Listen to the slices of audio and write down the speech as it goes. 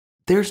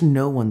there's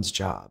no one's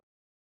job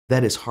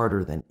that is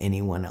harder than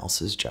anyone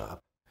else's job.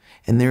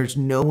 And there's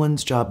no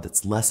one's job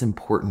that's less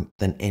important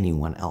than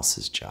anyone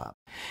else's job.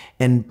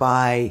 And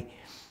by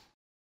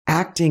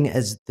acting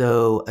as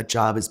though a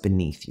job is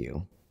beneath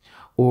you,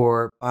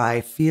 or by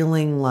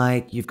feeling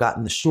like you've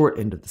gotten the short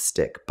end of the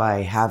stick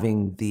by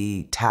having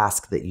the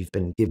task that you've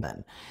been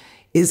given,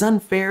 is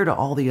unfair to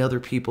all the other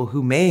people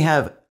who may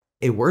have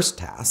a worse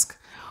task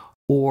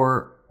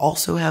or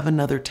also have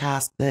another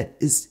task that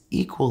is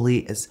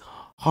equally as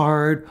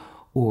hard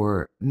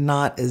or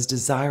not as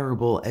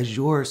desirable as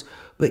yours,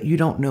 but you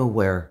don't know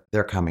where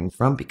they're coming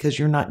from because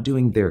you're not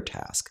doing their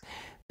task.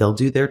 They'll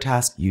do their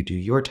task, you do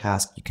your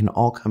task. You can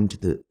all come to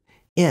the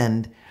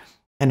end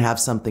and have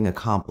something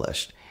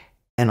accomplished.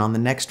 And on the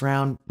next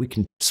round, we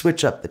can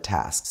switch up the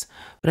tasks.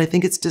 But I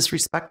think it's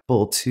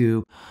disrespectful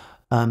to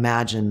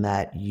imagine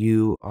that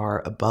you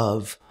are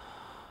above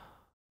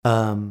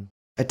a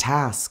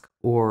task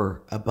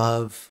or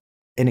above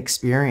an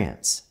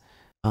experience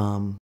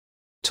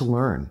to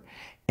learn.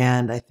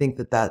 And I think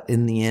that that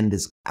in the end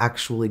is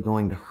actually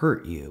going to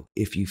hurt you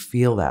if you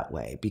feel that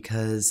way,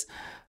 because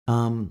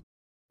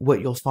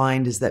what you'll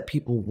find is that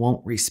people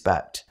won't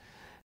respect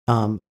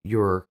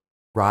your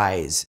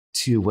rise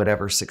to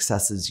whatever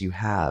successes you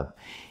have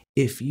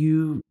if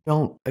you're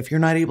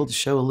not able to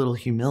show a little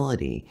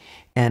humility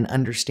and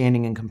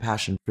understanding and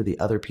compassion for the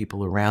other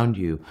people around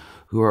you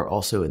who are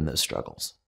also in those struggles.